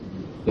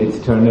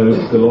Let's turn now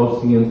to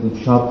Colossians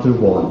in chapter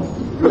 1.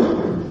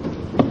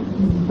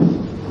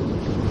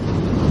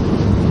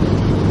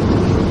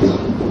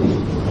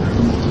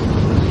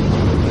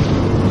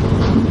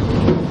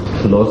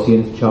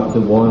 Colossians chapter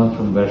 1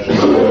 from verse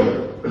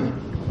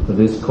 9. For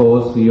this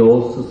cause we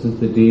also, since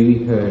the day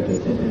we heard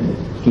it,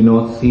 do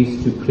not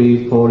cease to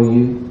pray for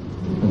you,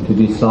 and to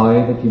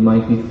desire that you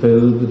might be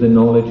filled with the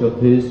knowledge of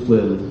His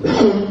will,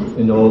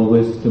 in all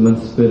wisdom and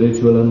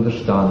spiritual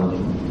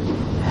understanding,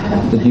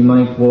 that you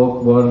might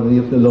walk worthy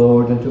of the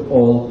Lord unto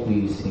all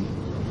pleasing,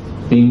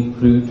 being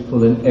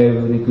fruitful in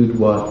every good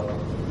work,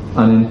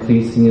 and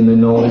increasing in the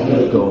knowledge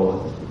of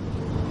God,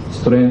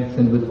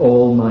 strengthened with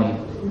all might,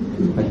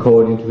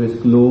 according to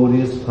His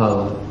glorious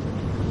power,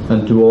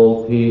 and to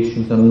all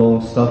patience and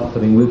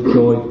long-suffering with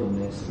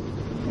joyfulness,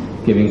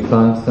 giving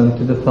thanks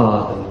unto the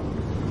Father,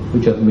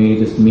 which hath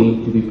made us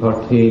meet to be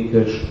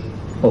partakers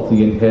of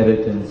the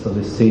inheritance of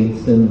the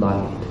saints in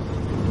light,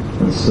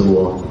 and so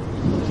on.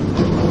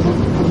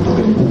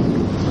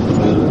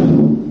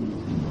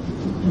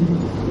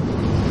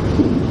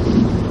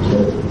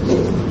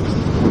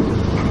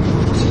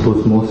 I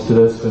suppose most of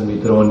us, when we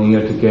draw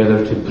near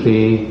together to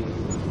pray,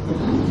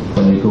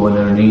 when we go on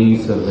our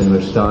knees or when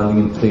we're standing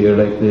in prayer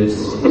like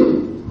this,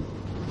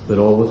 we're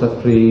always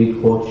afraid,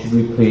 what should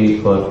we pray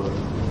for?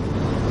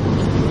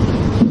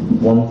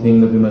 One thing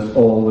that we must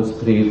always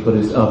pray for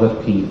is other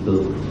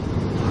people.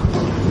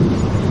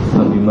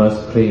 And we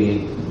must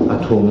pray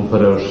at home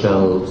for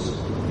ourselves.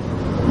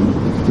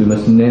 We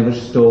must never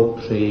stop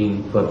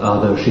praying for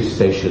others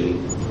especially.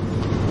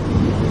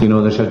 You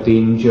know, there's a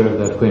danger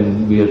that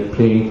when we are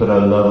praying for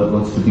our loved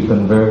ones to be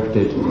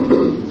converted,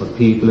 for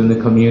people in the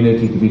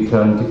community to be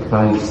turned to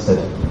Christ,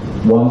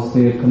 that once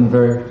they are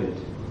converted,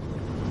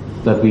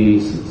 that we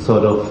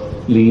sort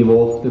of leave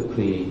off the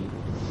praying,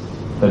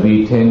 that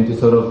we tend to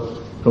sort of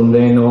from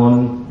then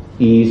on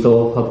ease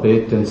off a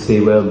bit and say,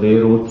 well,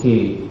 they're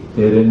okay,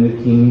 they're in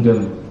the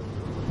kingdom,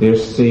 they're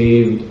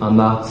saved, and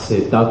that's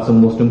it. That's the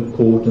most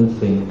important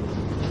thing.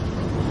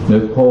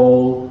 Now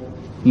Paul,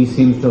 he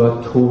seems to have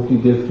a totally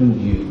different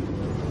view.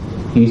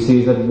 He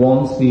says that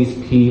once these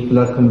people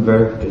are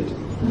converted,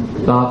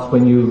 that's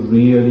when you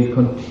really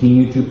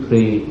continue to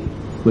pray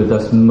with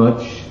as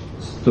much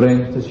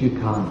strength as you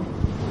can.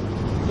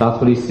 That's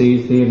what he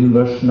says there in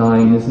verse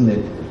 9, isn't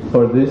it?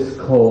 For this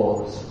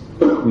cause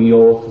we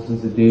also,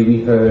 since the day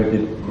we heard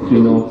it,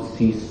 do not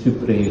cease to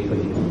pray for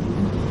you.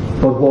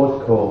 For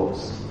what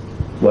cause?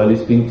 Well,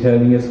 he's been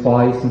telling us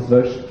why since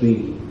verse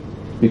 3.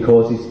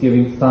 Because he's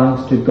giving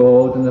thanks to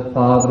God and the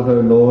Father of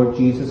our Lord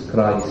Jesus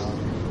Christ,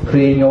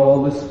 praying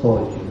always for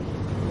you,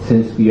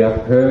 since we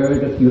have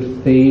heard of your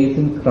faith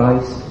in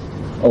Christ,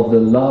 of the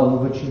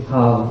love which you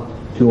have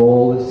to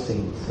all the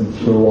saints, and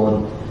so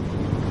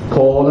on.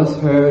 Paul has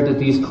heard that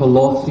these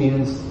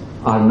Colossians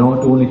are not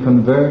only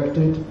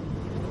converted,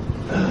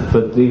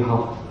 but they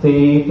have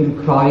faith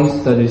in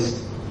Christ that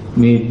is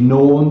made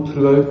known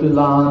throughout the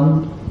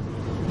land.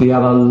 They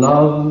have a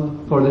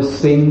love for the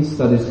saints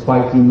that is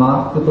quite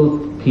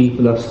remarkable.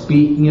 People are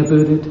speaking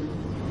about it.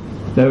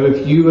 Now,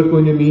 if you were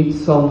going to meet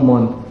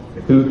someone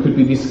who could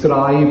be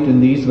described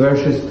in these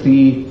verses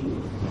 3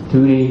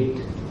 to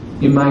 8,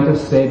 you might have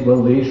said,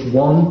 well, there's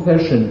one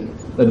person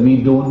that we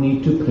don't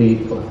need to pray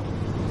for.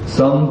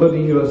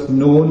 Somebody who has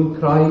known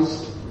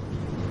Christ,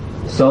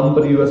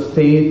 somebody who has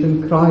faith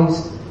in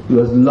Christ, who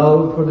has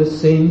love for the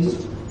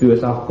saints, who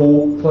has a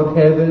hope for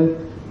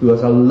heaven, who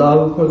has a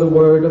love for the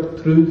word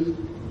of truth,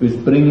 who is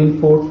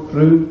bringing forth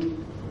fruit,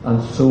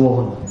 and so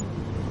on.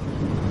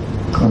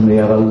 And they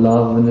have a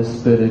love in the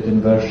Spirit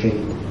in verse 8.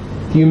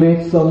 If you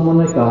meet someone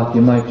like that,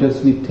 you might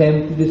just be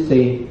tempted to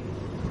say,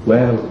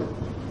 well,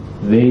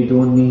 they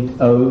don't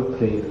need our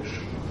prayers.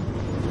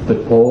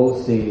 But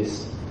Paul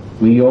says,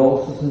 we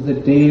also, since the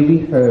day we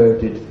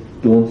heard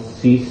it, don't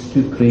cease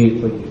to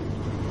pray for you.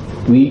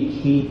 We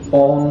keep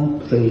on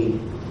praying.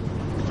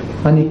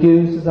 And he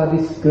gives us a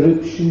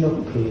description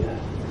of prayer.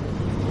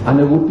 And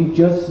it would be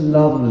just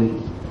lovely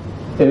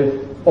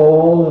if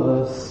all of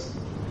us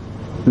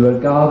who are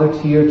gathered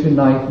here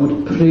tonight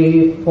would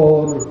pray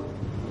for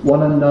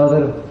one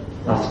another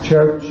as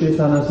churches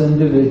and as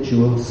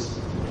individuals.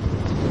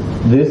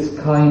 This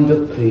kind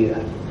of prayer.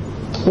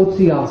 What's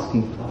he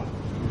asking for?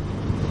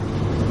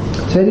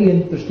 It's very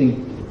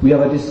interesting. We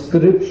have a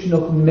description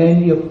of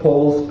many of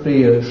Paul's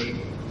prayers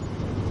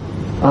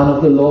and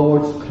of the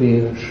Lord's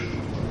prayers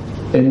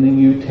in the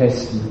New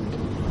Testament.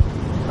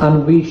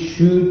 And we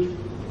should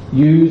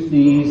use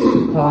these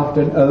to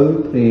pattern our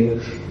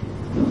prayers.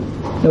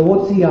 Now,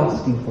 what's he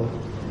asking for?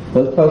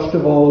 Well, first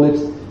of all,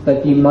 it's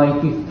that ye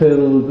might be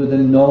filled with the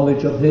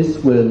knowledge of His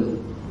will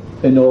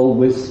in all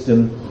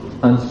wisdom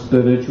and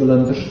spiritual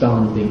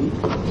understanding.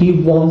 He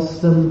wants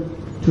them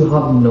to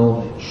have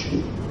knowledge.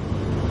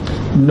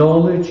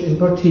 Knowledge in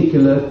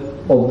particular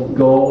of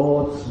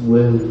God's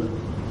will,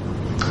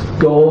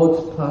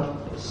 God's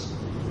purpose.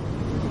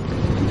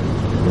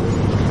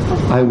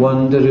 I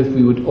wonder if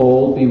we would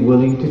all be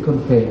willing to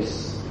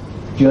confess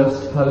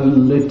just how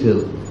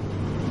little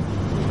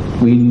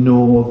we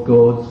know of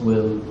God's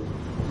will.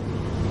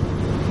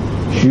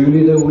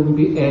 Surely there wouldn't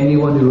be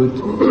anyone who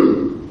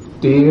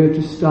would dare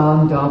to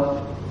stand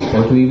up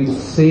or to even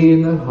say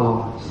in their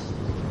hearts,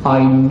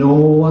 I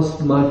know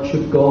as much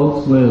of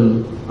God's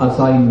will as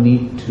I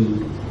need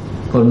to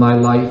for my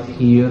life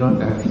here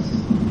on earth.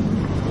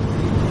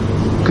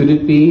 Could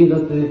it be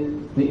that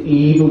the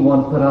evil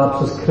one perhaps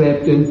has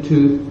crept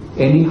into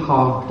any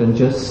heart and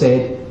just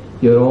said,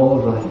 you're all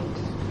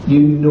right, you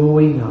know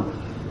enough,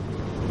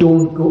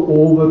 don't go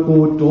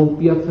overboard, don't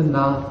be a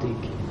fanatic,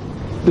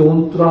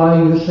 don't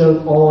drive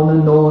yourself on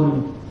and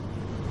on,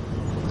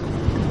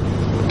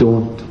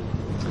 don't.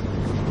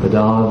 But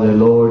the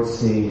Lord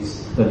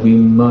says that we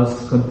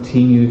must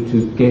continue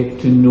to get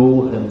to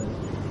know Him,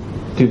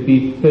 to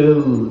be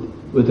filled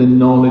with the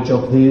knowledge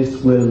of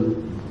His will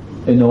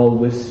in all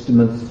wisdom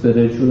and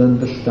spiritual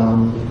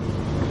understanding.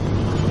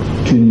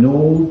 To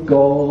know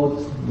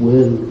God's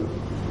will.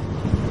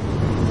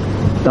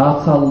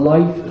 That's a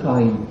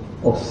lifetime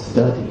of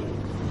study.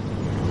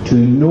 To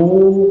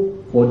know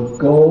what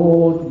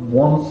God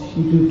wants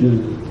you to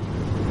do.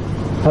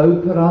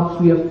 How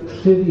perhaps we have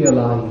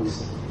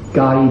trivialized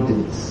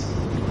guidance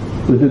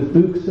with the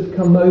books that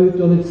come out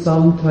on it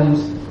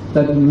sometimes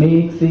that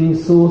make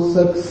things so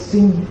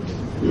succinct,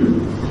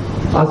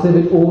 as if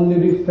it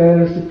only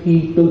refers to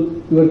people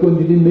who are going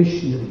to be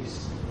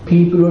missionaries,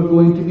 people who are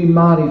going to be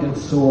married and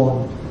so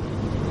on,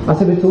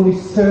 as if it's only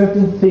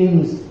certain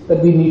things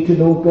that we need to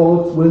know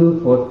God's will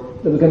for,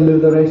 that we can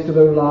live the rest of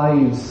our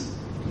lives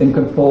in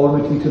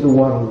conformity to the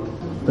world.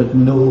 But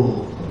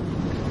no,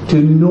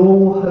 to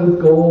know how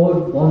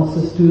God wants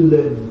us to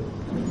live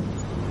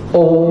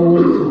all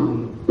the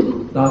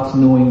time, that's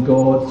knowing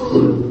God's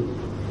will.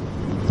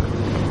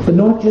 But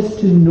not just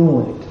to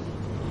know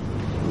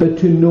it, but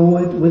to know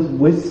it with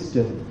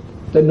wisdom,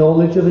 the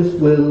knowledge of His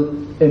will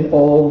in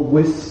all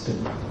wisdom.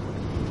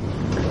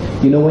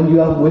 You know, when you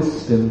have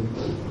wisdom,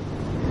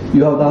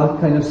 you have that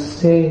kind of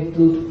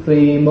settled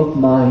frame of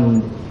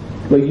mind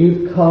where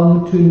you've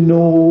come to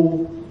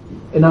know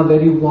in a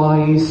very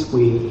wise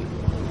way.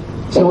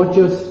 It's not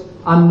just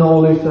a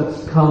knowledge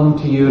that's come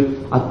to your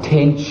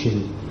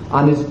attention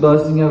and is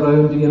buzzing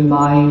around in your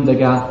mind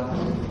like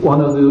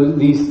one of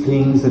these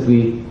things that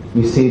we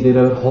say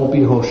they're our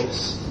hobby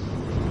horses.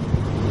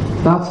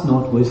 That's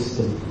not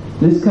wisdom.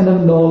 This kind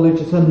of knowledge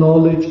is a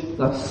knowledge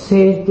that's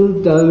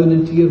settled down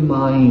into your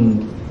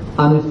mind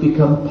and has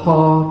become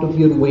part of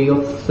your way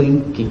of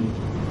thinking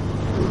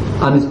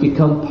and has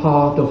become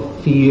part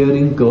of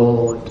fearing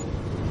God.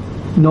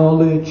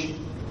 Knowledge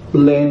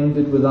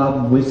blended with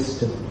that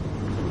wisdom.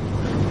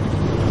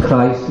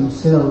 Christ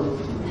Himself,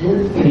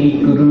 He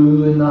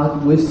grew in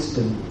that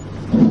wisdom.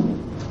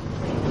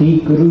 He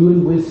grew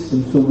in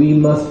wisdom, so we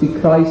must be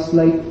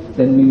Christ-like,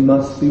 then we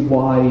must be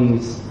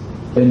wise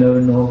in our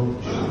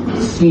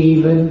knowledge.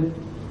 Stephen,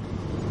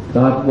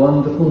 that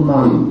wonderful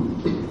man,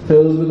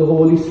 filled with the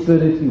Holy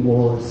Spirit he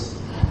was,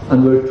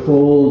 and we're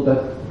told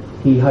that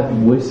he had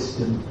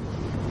wisdom.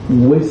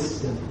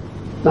 Wisdom.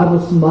 That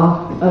was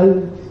marked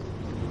out,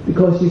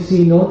 because you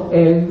see, not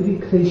every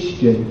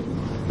Christian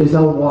is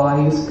a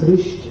wise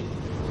Christian.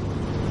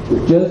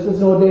 Just as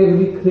not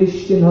every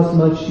Christian has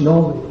much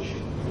knowledge,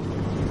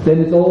 then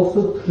it's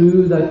also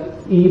true that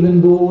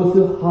even those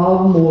who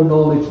have more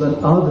knowledge than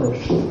others,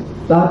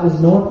 that does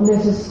not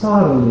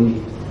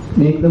necessarily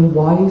make them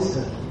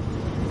wiser.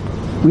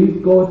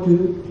 We've got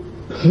to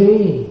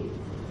pray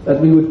that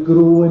we would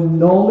grow in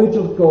knowledge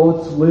of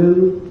God's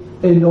will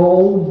in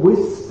all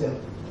wisdom,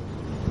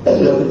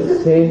 so that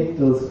it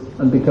settles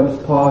and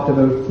becomes part of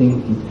our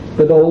thinking,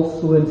 but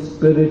also in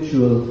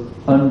spiritual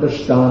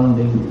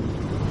understanding.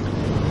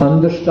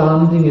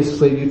 Understanding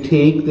is where you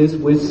take this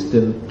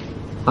wisdom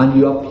and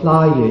you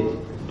apply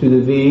it to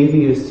the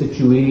various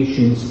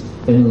situations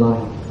in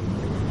life.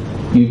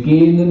 You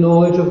gain the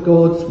knowledge of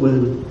God's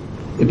will.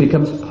 It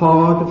becomes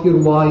part of your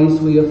wise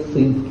way of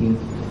thinking.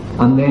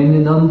 And then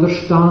in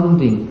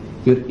understanding,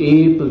 you're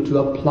able to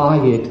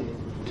apply it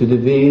to the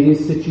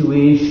various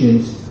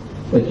situations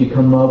that you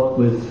come up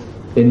with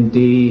in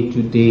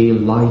day-to-day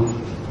life.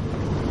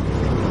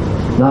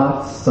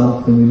 That's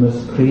something we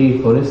must pray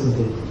for, isn't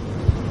it?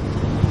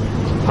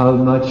 How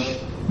much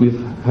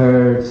we've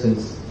heard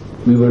since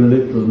we were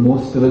little,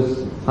 most of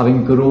us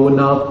having grown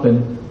up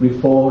in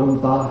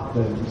Reformed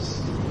backgrounds,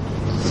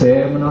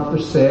 sermon after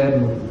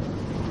sermon,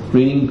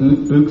 reading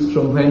good books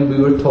from when we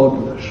were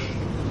toddlers.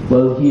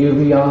 Well, here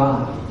we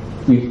are.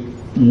 We've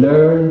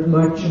learned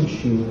much, I'm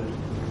sure.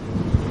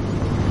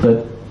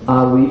 But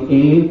are we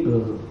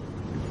able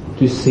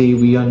to say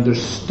we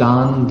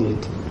understand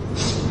it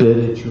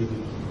spiritually?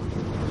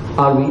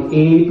 Are we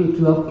able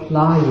to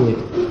apply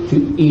it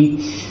to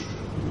each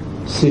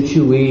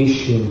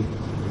situation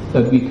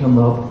that we come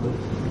up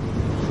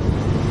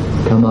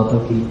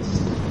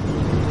against?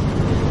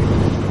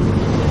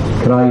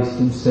 Christ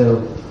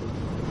Himself,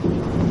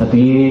 at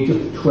the age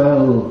of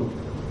 12,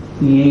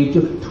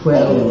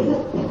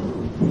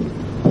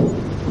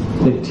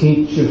 the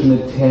teachers in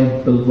the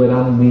temple were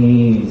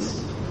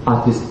amazed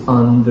at His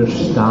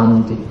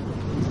understanding.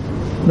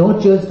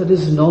 Not just at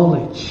His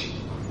knowledge,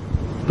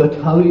 but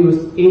how He was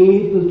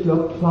able to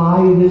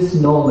apply this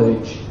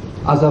knowledge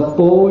as a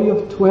boy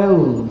of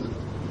 12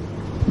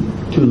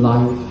 to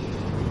life.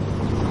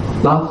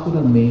 That's what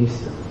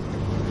amazed them.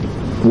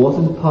 It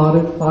wasn't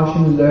parrot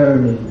fashion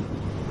learning.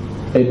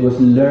 It was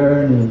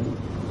learning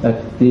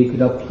that they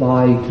could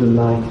apply to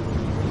life.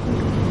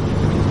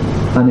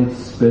 And it's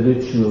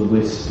spiritual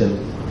wisdom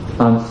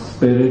and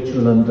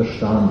spiritual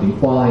understanding.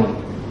 Why?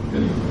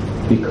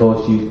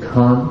 Because you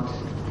can't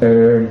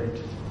earn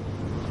it.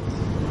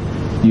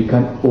 You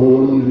can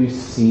only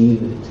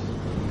receive it.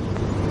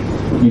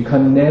 You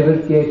can never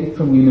get it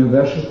from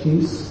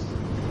universities,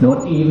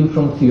 not even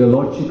from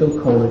theological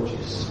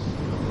colleges,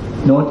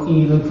 not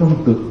even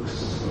from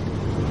books.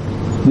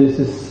 This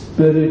is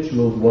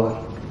spiritual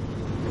work.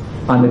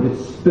 And if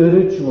it's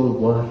spiritual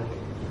work,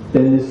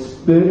 then the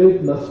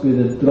Spirit must be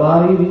the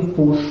driving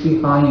force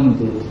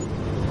behind it.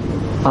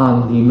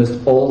 And He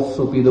must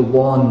also be the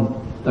one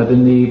that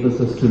enables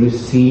us to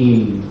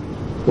receive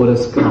what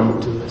has come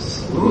to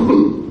us.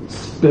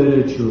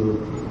 Spiritual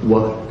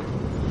work.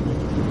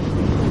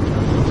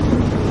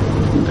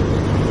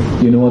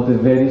 You know, at the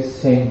very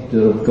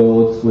center of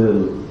God's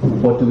will,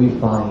 what do we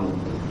find?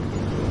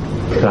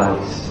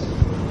 Christ.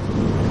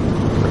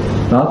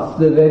 That's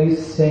the very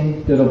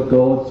center of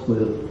God's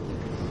will.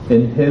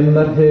 In Him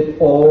are hid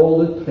all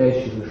the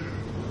treasures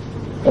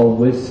of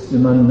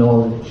wisdom and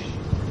knowledge.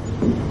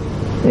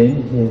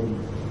 In Him.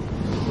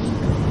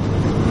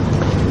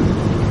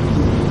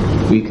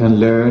 We can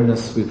learn,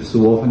 as we've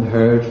so often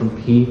heard from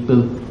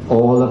people,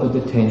 all about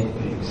the tent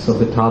pegs of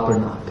the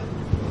tabernacle.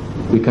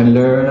 We can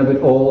learn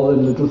about all the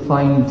little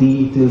fine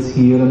details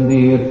here and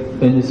there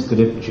in the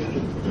Scripture.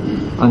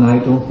 And I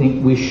don't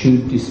think we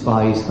should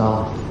despise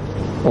that.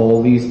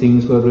 All these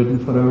things were written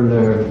for our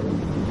learning.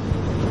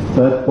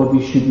 But what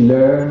we should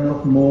learn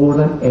of more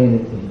than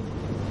anything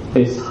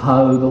is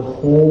how the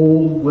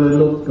whole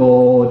will of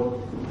God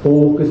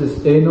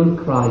focuses in on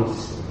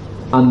Christ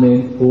and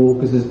then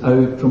focuses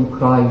out from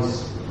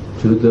Christ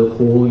to the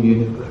whole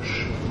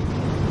universe.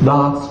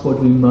 That's what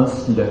we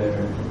must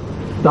learn.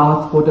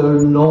 That's what our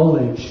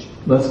knowledge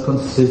must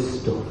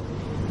consist of.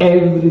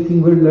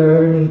 Everything we're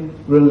learning,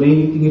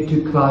 relating it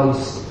to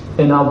Christ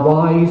in a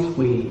wise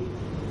way,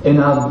 in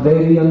a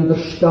very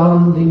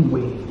understanding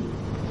way.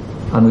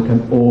 And we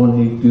can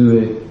only do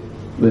it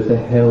with the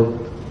help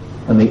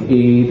and the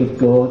aid of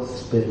God's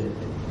Spirit.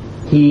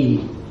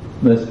 He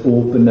must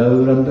open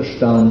our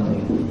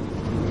understanding,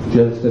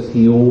 just as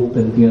He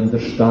opened the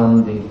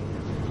understanding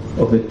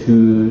of the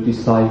two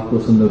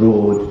disciples on the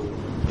road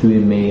to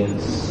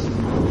Emmaus.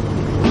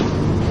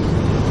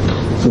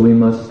 So we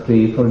must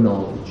pray for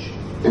knowledge.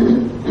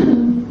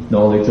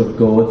 Knowledge of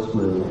God's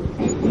will.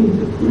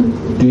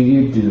 Do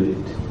you do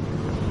it?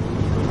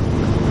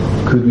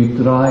 Could we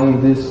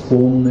drive this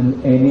home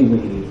in any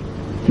way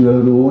to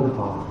our own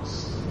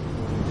hearts?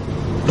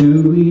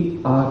 Do we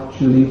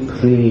actually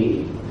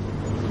pray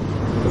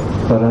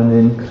for an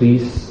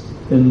increase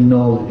in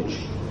knowledge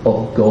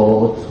of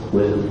God's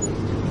will?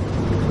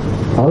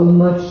 How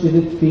much did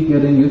it figure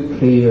in your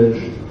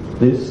prayers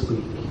this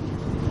week?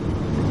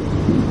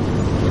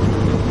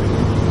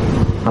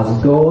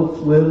 Has God's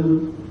will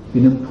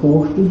been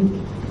important?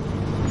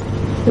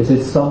 Is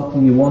it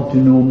something you want to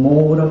know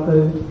more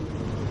about?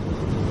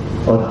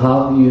 Or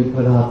have you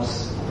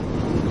perhaps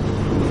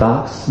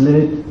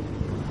backslid?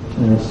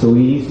 And it's so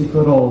easy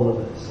for all of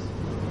us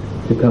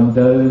to come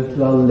down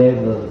to a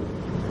level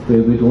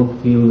where we don't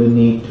feel the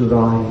need to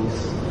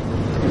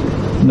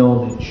rise.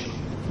 Knowledge.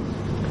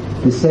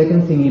 The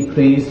second thing he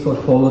prays for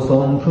follows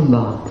on from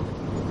that,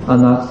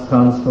 and that's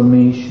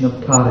transformation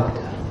of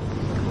character.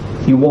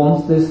 He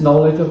wants this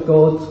knowledge of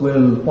God's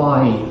will.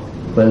 Why?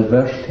 Well,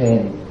 verse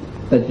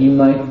 10, that ye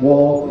might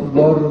walk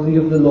worthy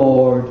of the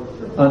Lord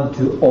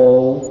unto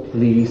all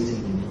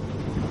pleasing.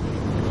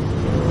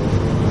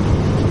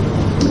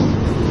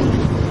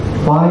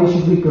 Why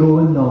should we grow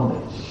in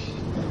knowledge?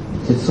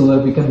 Is it so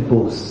that we can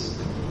boast?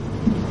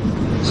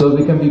 So that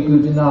we can be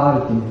good in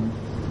argument?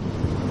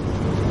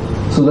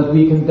 So that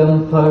we can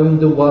dumbfound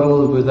the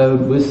world without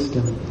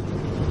wisdom?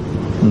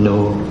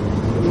 No.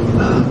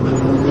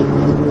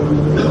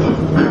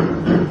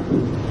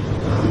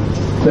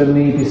 There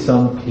may be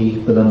some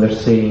people, and they're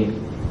saying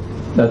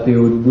that they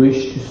would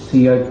wish to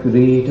see a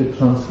greater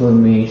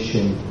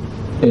transformation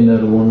in their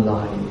own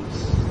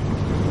lives.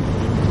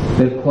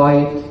 They're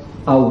quite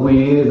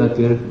aware that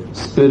they're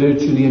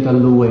spiritually at a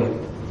low ebb,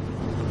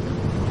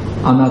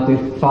 and that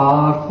they're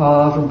far,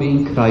 far from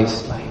being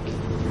Christ-like.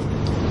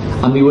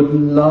 And they would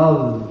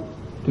love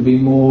to be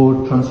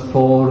more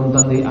transformed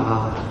than they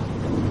are.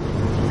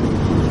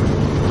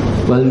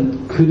 Well,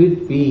 could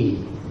it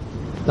be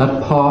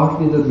that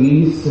partly the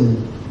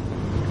reason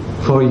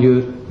for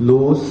your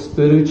low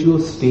spiritual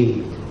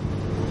state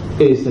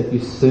is that you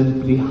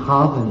simply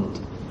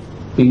haven't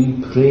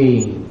been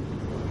praying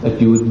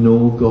that you would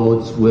know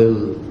God's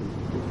will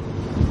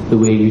the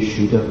way you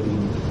should have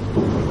been?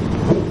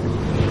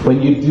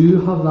 When you do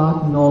have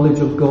that knowledge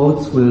of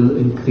God's will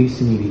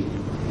increasingly,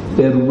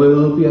 there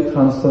will be a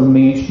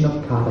transformation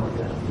of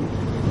character.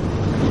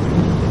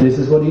 This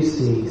is what he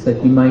says,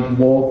 that you might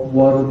walk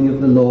worthy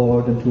of the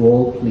Lord and to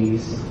all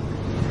pleasing.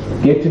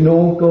 Get to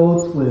know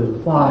God's will.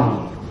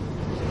 Why?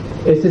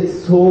 Is it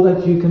so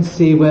that you can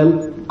say,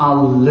 well,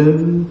 I'll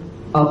live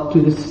up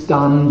to the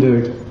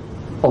standard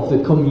of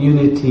the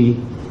community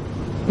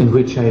in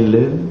which I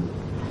live?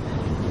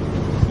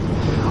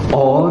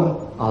 Or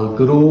I'll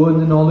grow in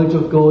the knowledge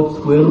of God's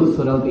will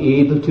so that I'll be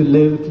able to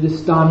live to the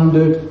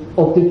standard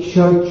of the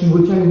church in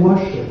which I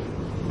worship?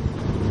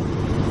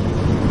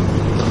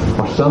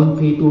 Or some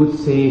people would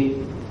say,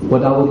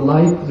 what I would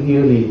like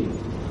really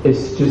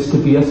is just to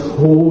be as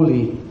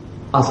holy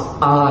as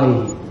I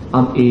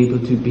am able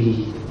to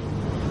be.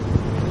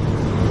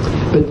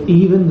 But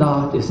even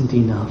that isn't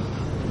enough.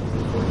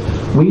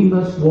 We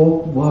must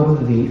walk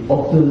worthy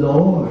of the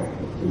Lord.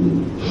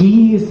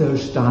 He is our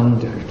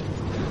standard.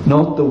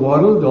 Not the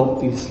world,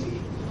 obviously.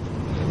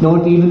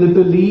 Not even the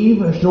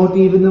believers, not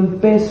even the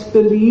best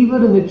believer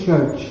in the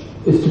church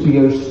is to be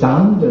our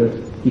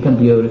standard. He can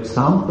be our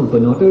example,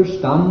 but not our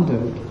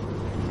standard.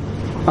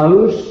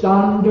 Our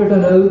standard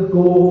and our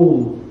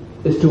goal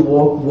is to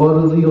walk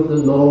worthy of the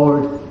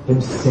Lord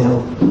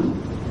Himself.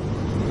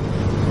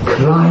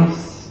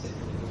 Christ,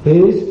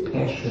 His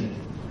passion.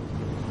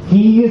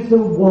 He is the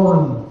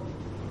one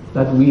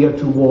that we are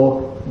to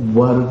walk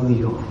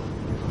worthy of.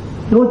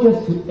 Not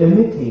just to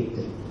imitate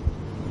Him,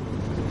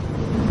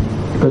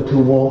 but to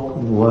walk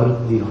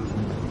worthy of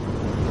Him.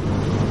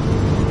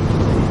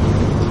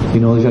 You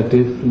know, there's a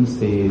difference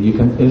there. You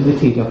can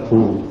imitate a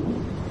fool,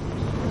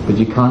 but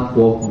you can't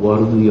walk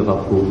worthy of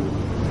a fool.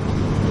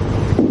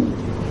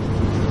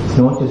 It's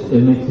not just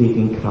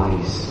imitating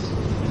Christ.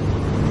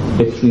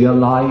 It's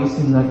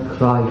realizing that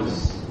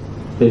Christ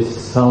is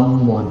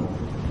someone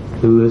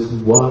who is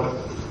worth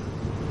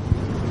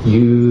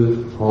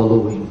you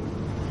following.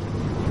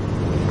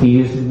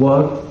 He is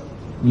worth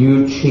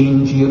you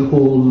changing your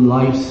whole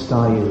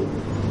lifestyle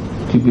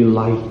to be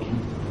like Him.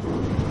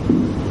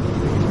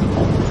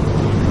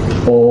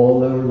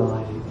 All our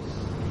lives.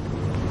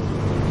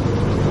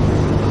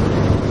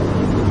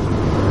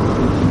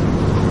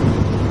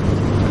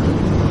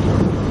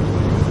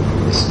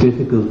 It's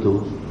difficult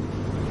though.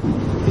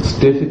 It's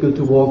difficult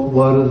to walk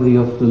worthy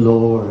of the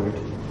Lord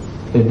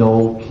in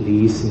all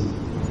pleasing.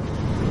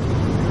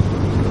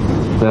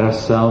 There are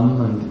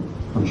some, and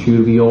I'm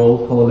sure we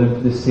all fall into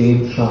the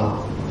same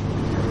trap.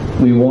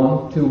 We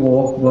want to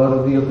walk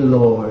worthy of the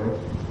Lord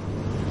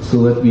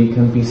so that we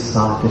can be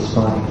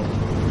satisfied.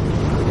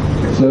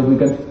 So that we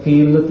can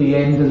feel at the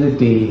end of the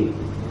day,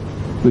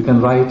 we can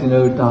write in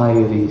our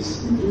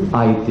diaries,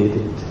 I did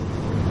it.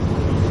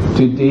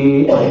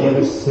 Today I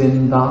never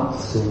sinned that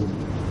sin.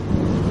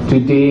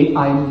 Today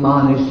I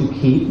managed to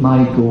keep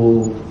my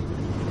goal.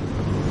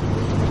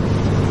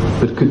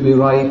 But could we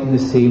write in the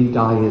same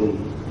diary,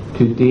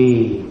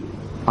 today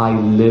I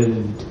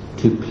lived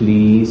to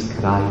please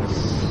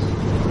Christ.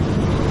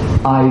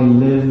 I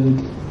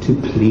lived to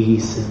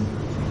please Him.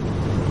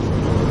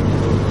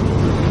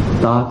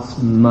 That's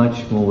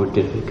much more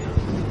difficult.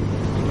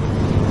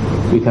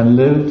 We can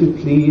live to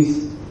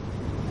please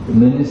the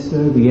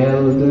minister, the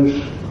elders.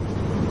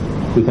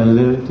 We can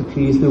live to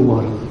please the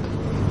world,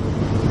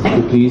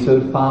 to please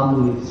our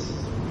families,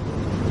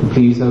 to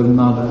please our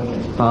mother,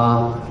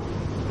 father.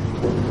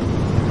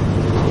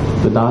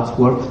 But that's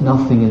worth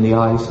nothing in the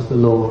eyes of the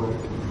Lord.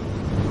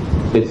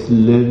 It's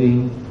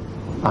living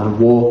and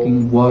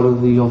walking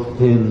worthy of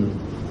Him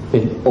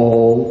in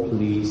all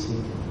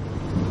pleasing.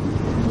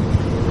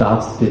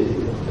 That's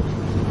difficult.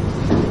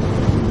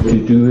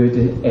 To do it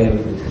in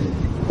everything,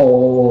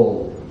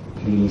 all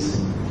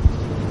pleasing.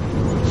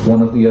 As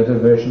one of the other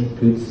versions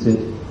puts it,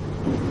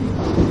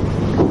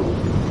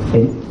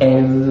 in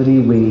every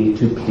way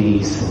to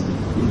please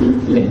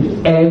Him.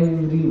 In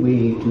every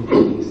way to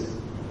please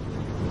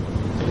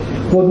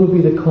Him. What will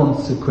be the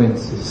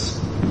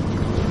consequences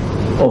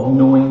of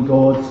knowing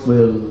God's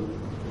will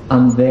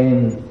and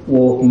then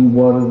walking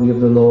worthy of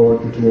the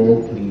Lord into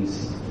all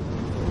pleasing?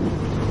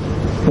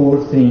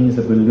 4 things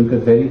that we'll look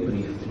at very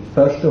briefly.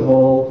 First of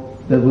all,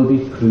 there will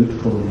be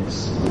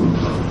fruitfulness.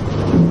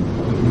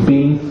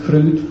 Being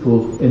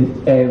fruitful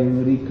in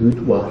every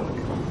good work.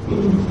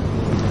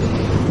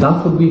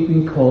 That's what we've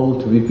been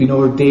called to. We've been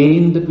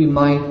ordained that we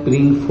might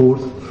bring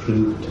forth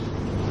fruit.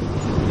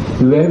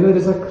 Whoever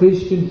is a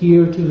Christian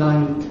here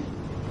tonight,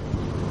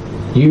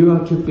 you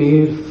are to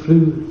bear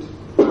fruit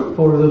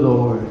for the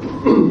Lord.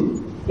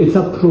 It's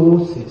a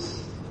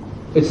process.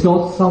 It's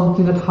not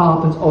something that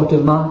happens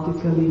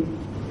automatically.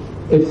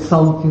 It's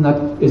something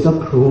that is a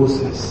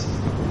process.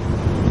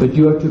 But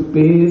you are to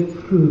bear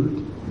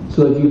fruit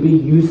so that you be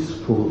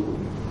useful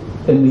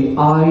in the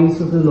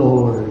eyes of the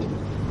Lord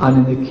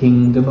and in the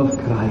kingdom of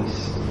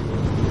Christ.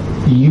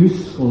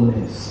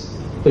 Usefulness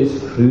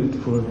is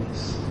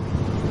fruitfulness.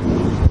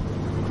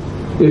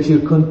 If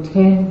you're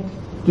content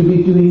to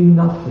be doing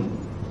nothing,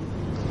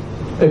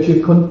 if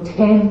you're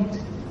content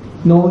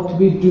not to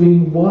be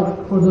doing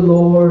work for the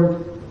Lord,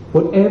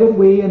 whatever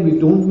way, and we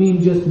don't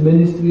mean just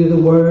ministry of the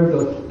word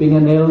or being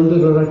an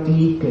elder or a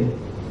deacon,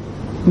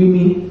 we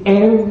mean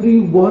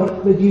every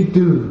work that you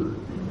do,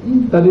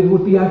 that it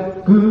would be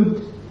a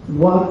good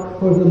work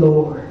for the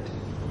Lord,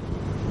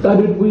 that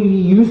it will be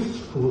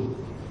useful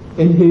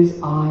in His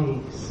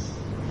eyes,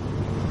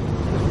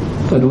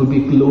 that would be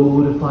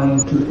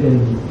glorifying to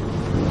Him.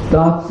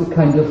 That's the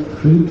kind of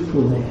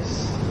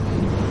fruitfulness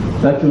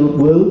that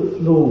will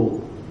flow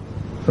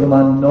from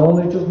our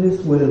knowledge of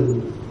His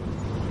will,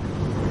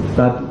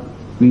 that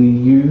we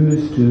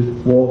use to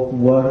walk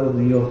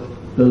worthy of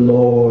the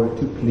Lord,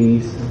 to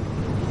please Him.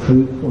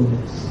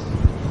 Fruitfulness.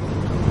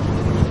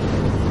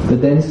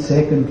 But then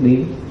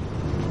secondly,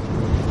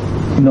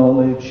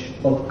 knowledge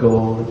of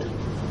God.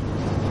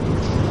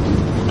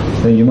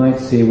 Now you might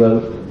say,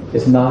 well,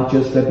 it's not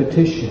just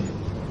repetition,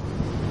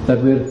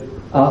 that we're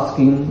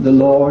asking the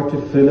Lord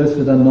to fill us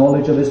with a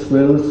knowledge of His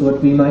will so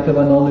that we might have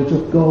a knowledge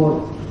of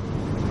God.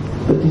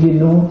 But do you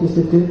notice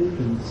the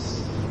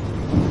difference?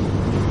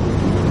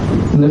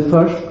 In the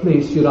first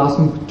place, you're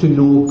asking to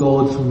know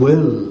God's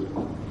will.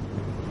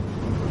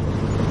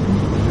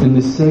 In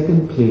the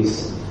second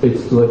place,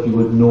 it's so that you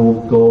would know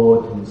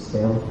God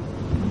Himself.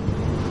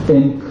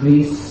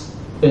 Increase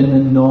in the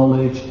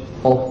knowledge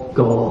of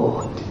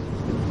God.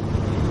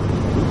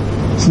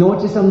 It's not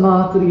just a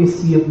matter, you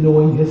see, of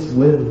knowing His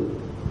will.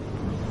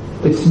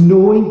 It's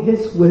knowing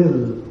His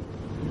will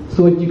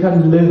so that you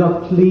can live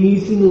a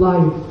pleasing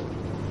life,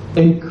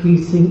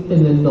 increasing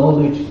in the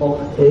knowledge of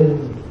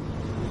Him.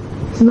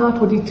 Isn't that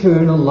what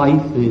eternal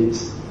life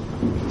is?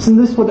 Isn't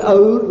this what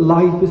our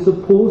life is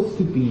supposed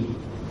to be?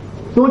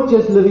 Not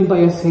just living by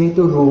a set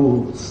of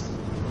rules.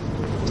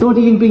 Not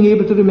even being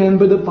able to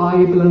remember the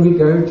Bible and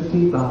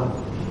regurgitate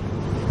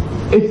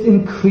that. It's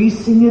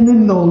increasing in the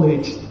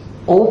knowledge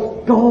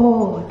of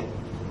God.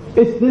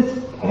 It's this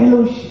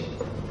fellowship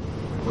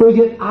where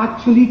you're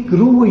actually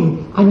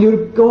growing and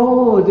your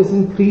God is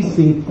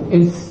increasing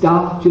in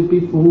stature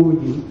before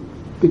you,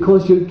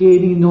 because you're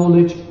gaining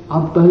knowledge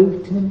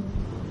about Him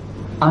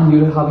and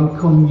you're having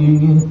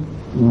communion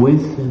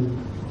with Him.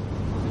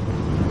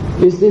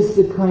 Is this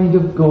the kind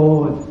of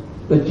God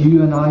that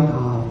you and I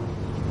have?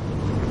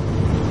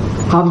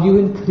 Have you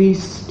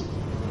increased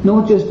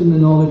not just in the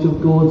knowledge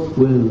of God's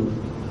will,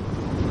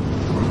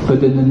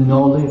 but in the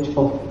knowledge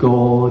of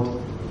God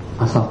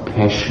as a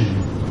person?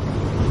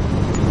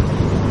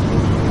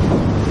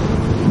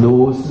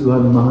 Those who are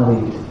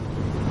married,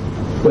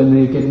 when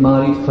they get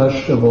married,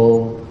 first of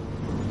all,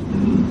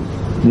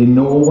 they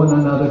know one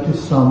another to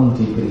some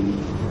degree.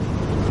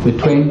 But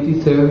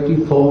 20,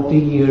 30, 40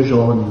 years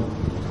on,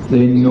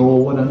 they know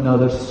one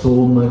another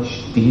so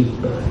much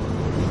deeper.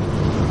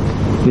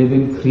 They've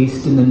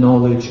increased in the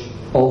knowledge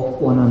of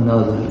one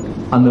another,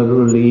 and the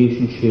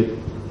relationship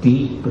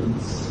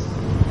deepens.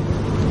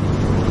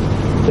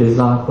 Is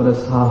that what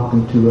has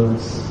happened to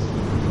us?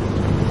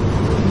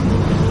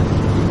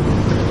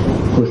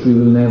 Of course, we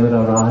will never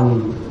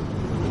arrive.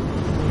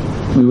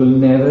 We will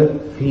never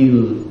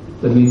feel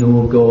that we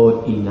know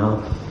God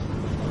enough.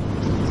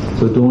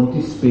 So don't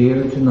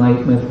despair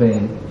tonight, my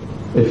friend,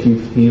 if you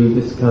feel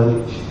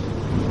discouraged.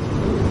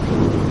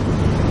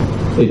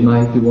 It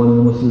might be one of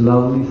the most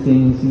lovely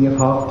things in your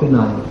heart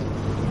tonight,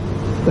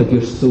 that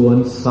you're so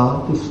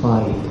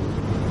unsatisfied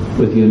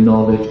with your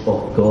knowledge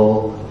of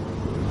God.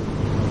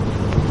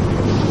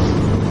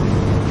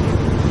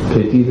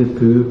 Pity the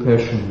poor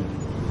person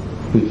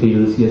who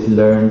feels he has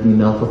learned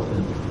enough of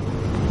Him.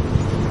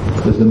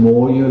 Because the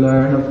more you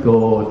learn of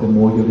God, the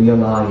more you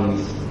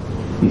realize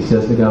He's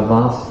just like a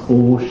vast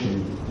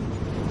ocean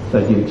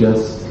that you've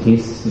just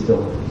tasted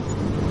of,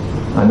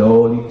 and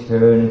all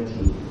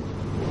eternity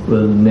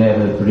will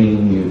never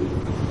bring you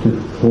to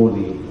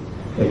fully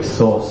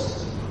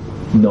exhaust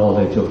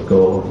knowledge of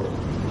God.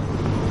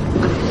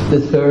 The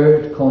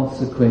third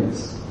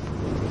consequence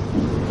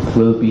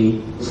will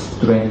be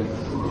strength.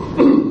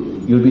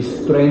 You'll be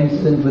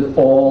strengthened with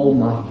all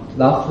might.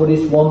 That's what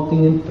He's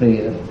wanting in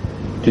prayer,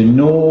 to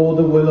know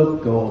the will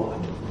of God,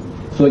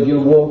 so that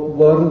you'll walk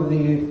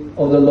worthy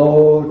of the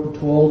Lord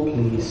to all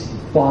pleasing.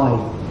 Why?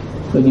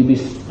 That you be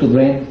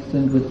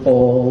strengthened with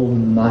all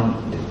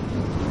might.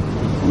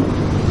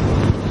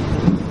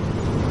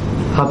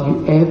 Have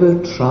you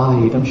ever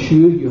tried, I'm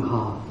sure you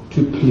have,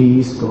 to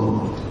please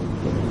God?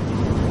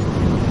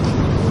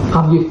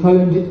 Have you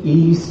found it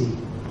easy?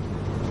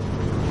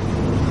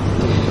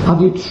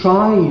 Have you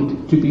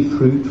tried to be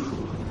fruitful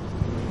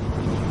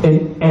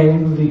in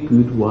every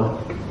good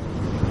work?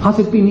 Has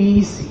it been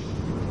easy?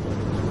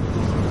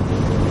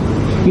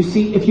 You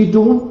see, if you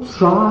don't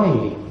try,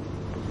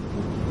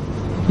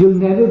 you'll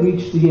never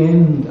reach the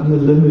end and the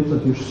limit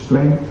of your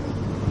strength.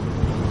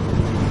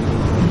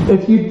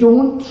 If you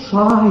don't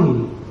try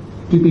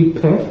to be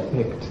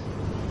perfect,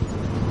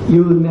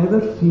 you'll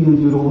never feel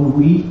your own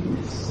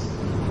weakness.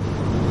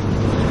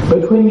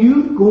 But when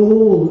your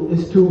goal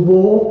is to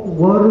walk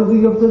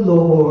worthy of the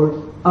Lord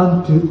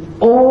and to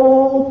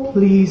all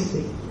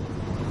pleasing,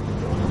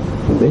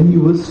 then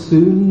you will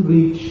soon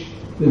reach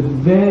the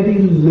very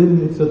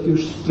limits of your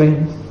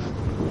strength,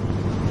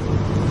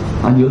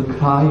 and you'll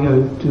cry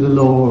out to the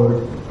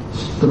Lord,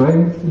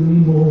 strengthen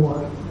me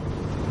more,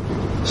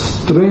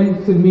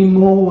 strengthen me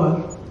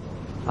more.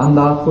 And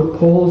that's what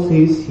Paul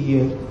says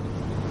here.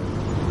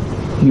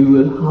 You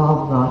will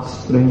have that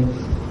strength.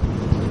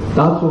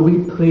 That's what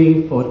we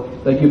pray for,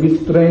 that you be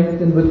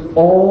strengthened with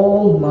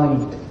all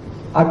might,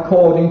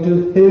 according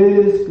to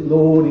His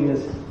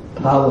glorious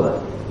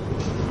power.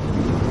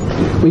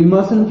 We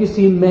mustn't, you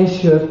see,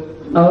 measure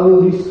our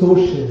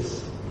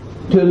resources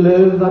to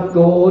live a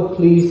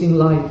God-pleasing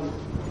life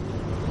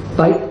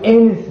by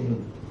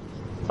anything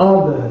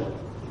other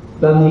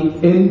than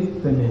the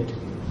infinite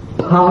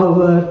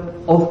power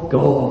of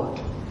God.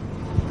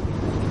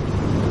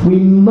 We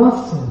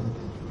mustn't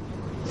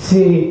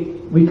say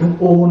we can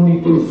only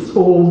do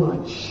so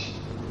much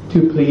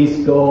to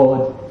please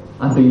God,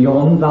 and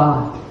beyond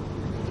that,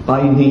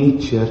 by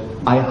nature,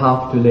 I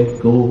have to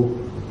let go.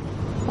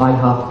 I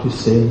have to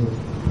sin.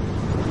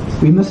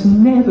 We must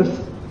never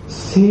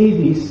say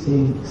these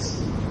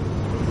things.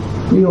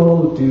 We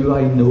all do,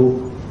 I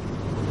know.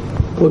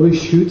 What we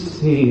should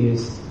say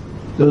is,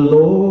 the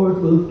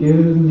Lord will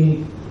give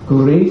me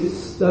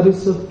grace that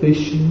is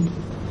sufficient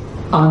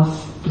and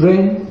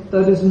strength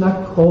that is in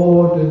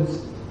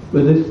accordance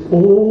with His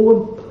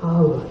own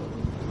power,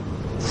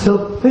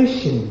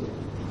 sufficient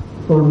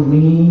for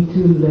me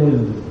to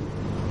live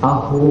a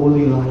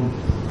holy life,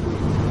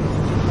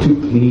 to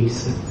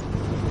please Him.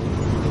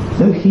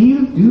 Now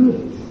He'll do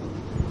it.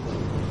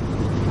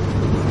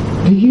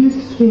 Do you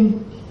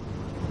think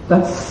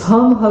that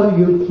somehow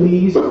you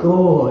please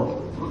God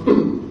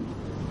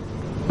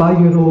by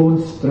your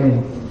own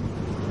strength?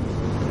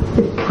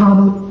 It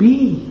cannot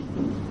be.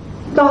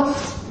 That's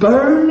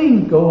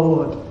spurning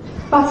God.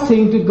 That's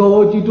saying to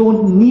God you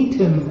don't need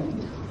Him.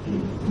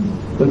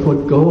 But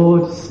what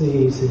God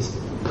says is,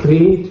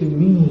 pray to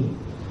me,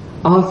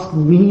 ask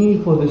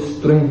me for the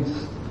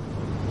strength.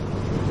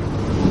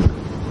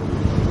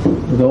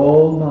 With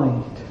all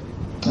might,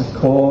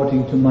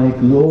 according to my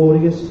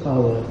glorious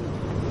power,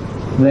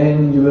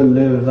 then you will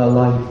live a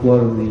life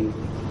worthy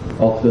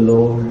of the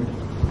Lord.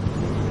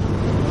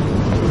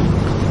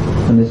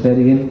 And it's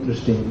very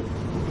interesting,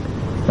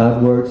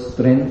 that word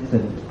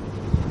strengthened,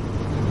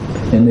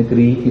 in the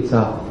Greek it's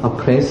a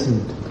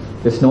present.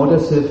 It's not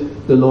as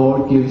if the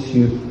Lord gives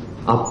you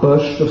a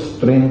burst of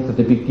strength at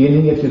the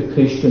beginning of your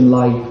Christian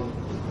life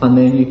and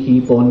then you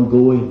keep on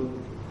going.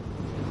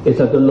 It's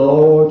that the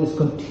Lord is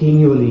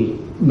continually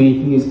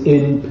making His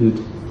input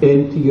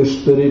into your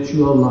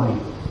spiritual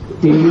life.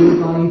 Day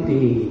by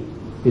day,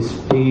 His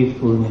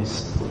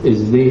faithfulness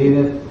is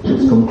there.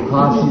 His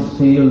compassions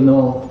fail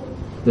not.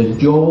 The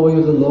joy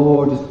of the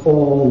Lord is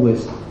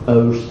always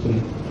our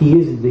strength. He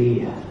is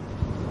there.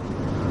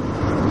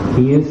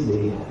 He is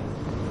there.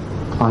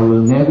 I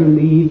will never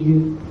leave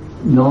you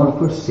nor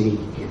forsake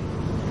you.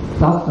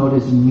 That's not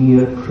His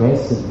mere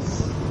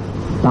presence.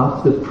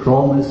 That's the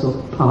promise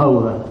of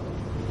power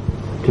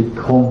to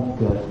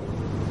conquer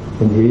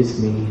in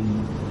His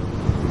name.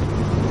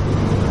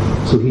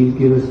 So He'll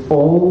give us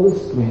all the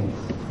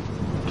strength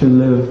to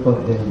live for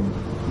Him,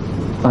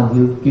 and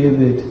He'll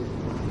give it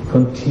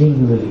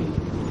continually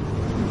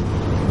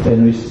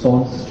in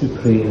response to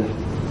prayer.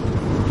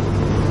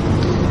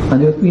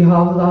 And if we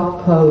have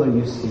that power,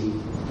 you see,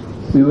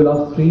 we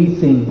will have three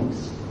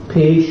things: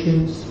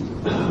 patience,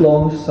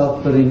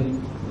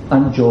 long-suffering,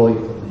 and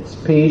joyfulness.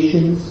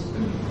 Patience,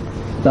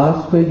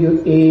 that's where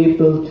you're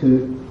able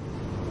to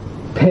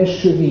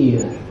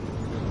persevere,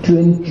 to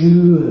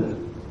endure,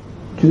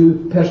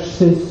 to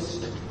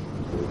persist.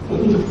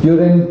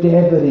 You're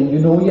endeavouring. You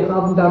know you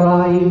haven't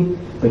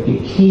arrived, but you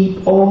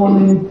keep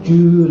on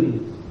enduring.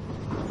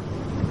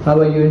 How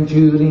are you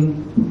enduring?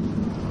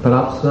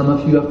 Perhaps some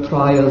of you have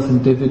trials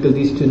and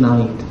difficulties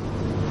tonight.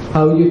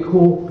 How are you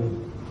coping?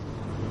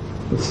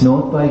 It's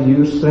not by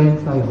your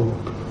strength, I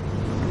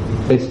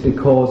hope. It's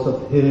because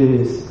of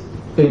His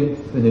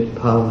infinite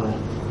power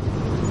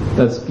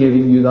that's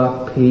giving you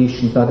that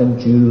patience, that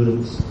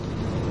endurance,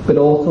 but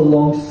also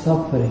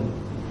long-suffering.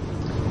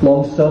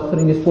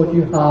 Long-suffering is what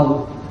you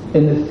have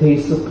in the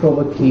face of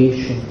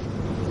provocation.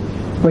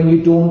 When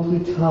you don't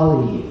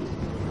retaliate,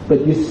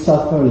 but you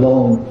suffer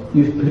long.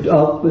 You put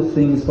up with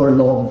things for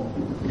long.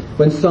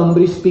 When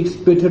somebody speaks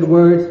bitter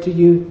words to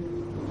you,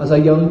 as a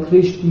young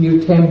Christian,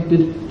 you're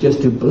tempted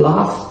just to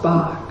blast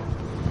back.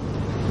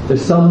 If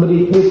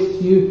somebody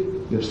hits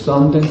you, you're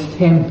sometimes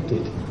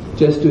tempted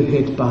just to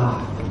hit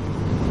back.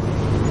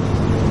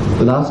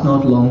 But that's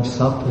not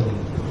long-suffering.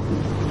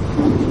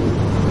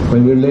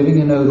 When we're living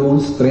in our own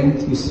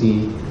strength, you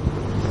see,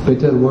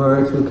 bitter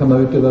words will come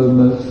out of our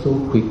mouth so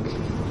quickly.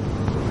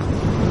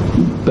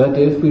 But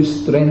if we're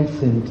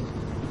strengthened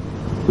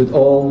with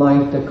all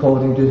might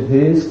according to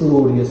His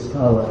glorious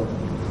power,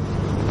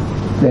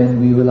 then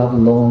we will have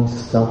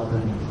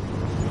long-suffering.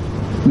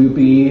 We'll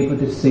be able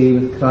to say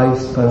with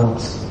Christ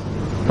perhaps,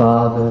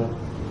 Father,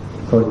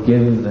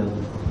 forgive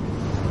them,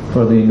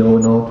 for they know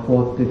not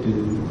what to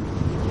do.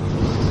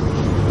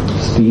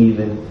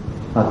 Stephen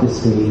had the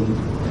same.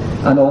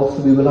 And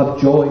also we will have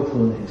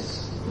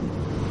joyfulness.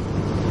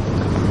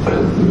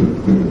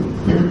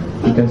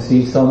 You can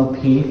see some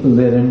people,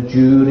 they're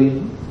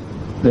enduring,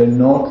 they're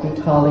not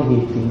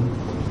retaliating,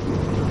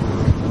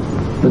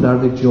 but are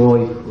they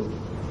joyful?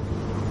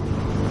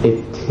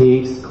 It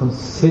takes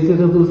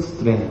considerable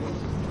strength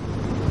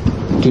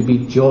to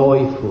be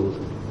joyful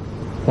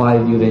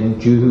while you're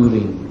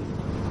enduring,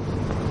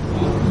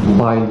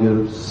 while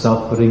you're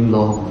suffering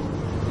long.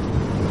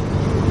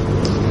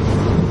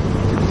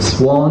 It's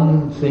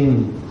one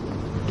thing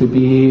to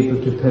be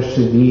able to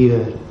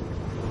persevere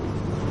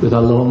with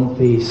a long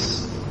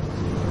face,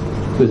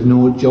 with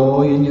no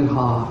joy in your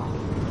heart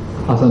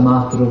as a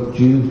matter of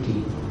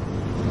duty.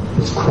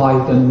 It's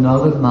quite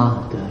another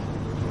matter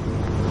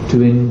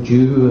to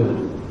endure,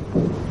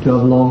 to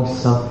have long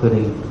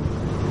suffering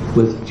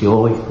with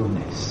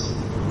joyfulness.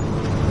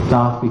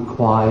 That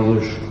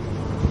requires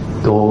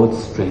God's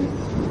strength.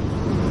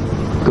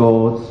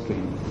 God's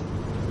strength.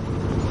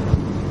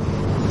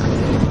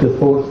 The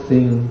fourth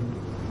thing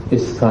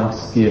is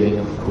thanksgiving,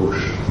 of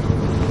course.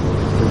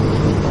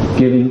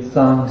 Giving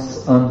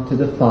thanks unto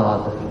the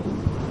Father,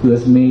 who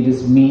has made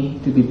us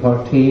meet to be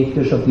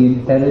partakers of the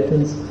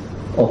inheritance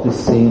of the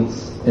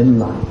saints in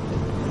light.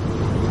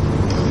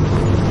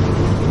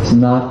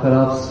 Isn't that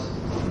perhaps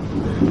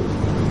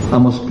a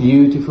most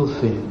beautiful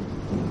thing?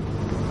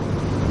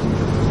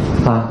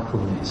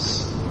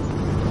 Thankfulness.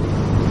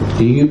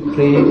 Do you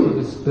pray for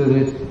the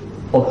spirit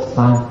of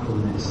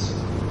thankfulness,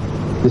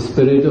 the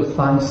spirit of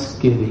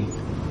thanksgiving?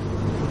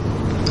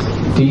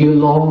 Do you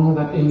long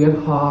that in your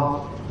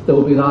heart there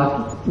will be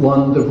that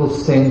wonderful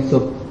sense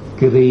of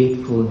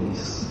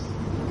gratefulness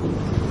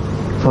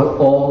for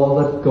all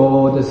that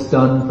God has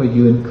done for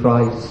you in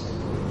Christ,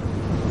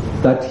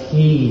 that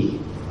He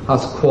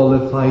has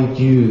qualified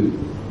you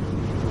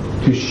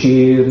to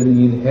share in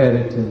the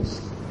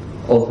inheritance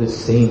of the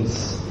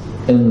saints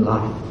in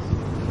light?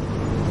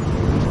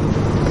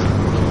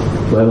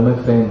 Well,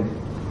 my friend,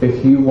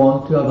 if you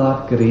want to have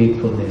that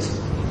gratefulness,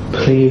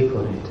 pray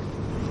for it.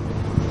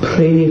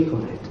 Pray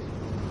for it.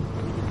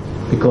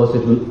 Because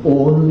it will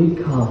only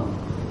come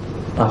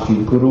as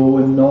you grow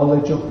in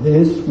knowledge of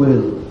His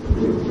will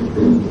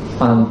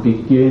and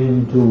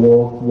begin to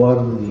walk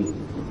worthy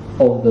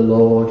of the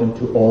Lord and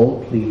to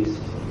all pleasing.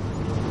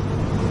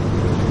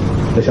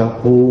 There's a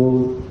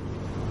whole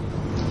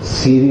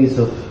series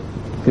of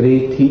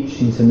great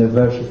teachings in the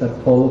verses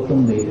that follow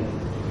from there,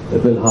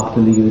 but we'll have to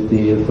leave it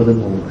there for the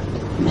moment.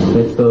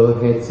 Let's bow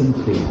our heads and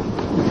pray.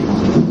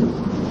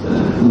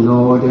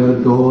 Lord our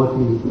God,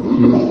 we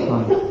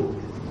thank you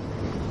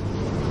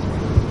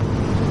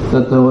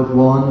that thou art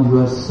one who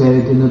has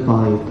said in the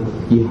Bible,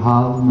 ye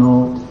have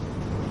not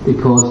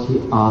because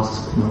ye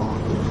ask not.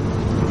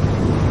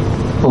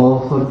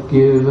 Oh,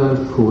 forgive our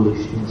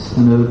foolishness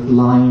and our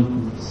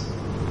blindness,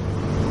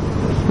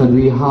 that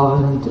we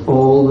haven't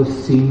always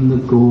seen the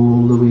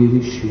goal the way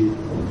we should,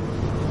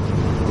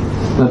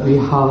 that we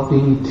have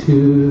been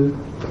too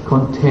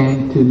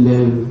content to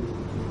live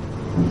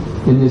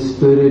in the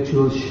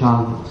spiritual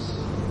shadows.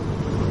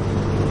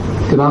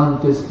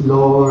 Grant us,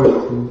 Lord,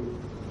 to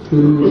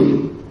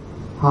truly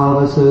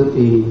have as our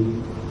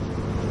aim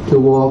to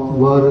walk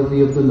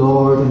worthy of the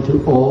Lord and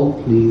to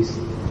all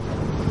pleasing,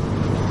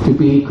 to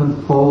be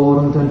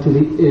conformed unto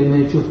the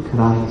image of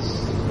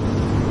Christ.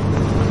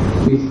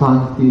 We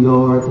thank Thee,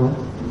 Lord, that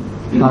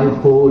Thy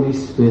Holy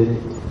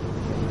Spirit,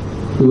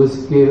 who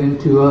was given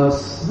to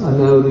us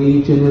in our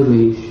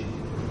regeneration,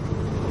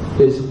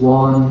 is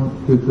one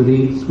who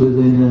breathes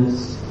within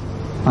us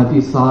a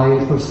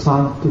desire for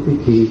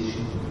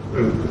sanctification.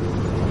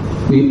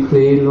 We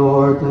pray,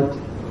 Lord, that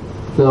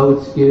Thou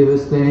wouldst give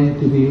us then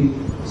to be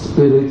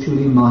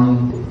spiritually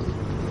minded,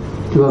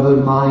 to have our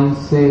mind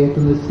set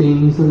on the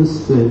things of the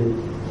Spirit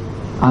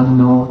and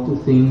not the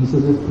things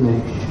of the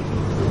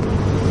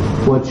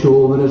flesh. Watch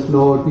over us,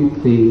 Lord, we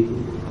pray.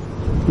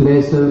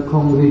 Bless our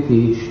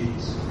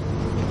congregations.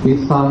 We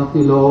thank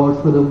Thee, Lord,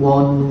 for the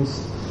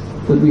oneness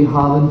that we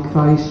have in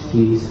Christ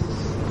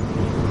Jesus.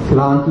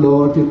 Grant,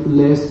 Lord, to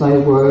bless Thy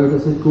word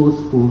as it goes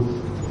forth.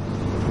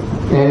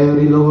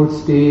 Every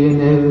Lord's day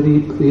and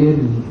every prayer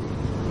meet,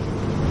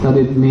 that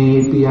it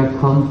may be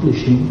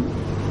accomplishing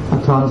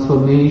a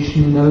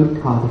transformation in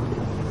our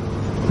character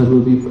that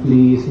will be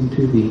pleasing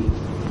to Thee.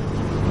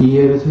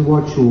 Hear us and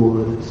watch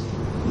over us,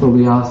 for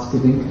we ask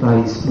it in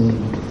Christ's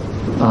name.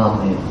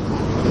 Amen.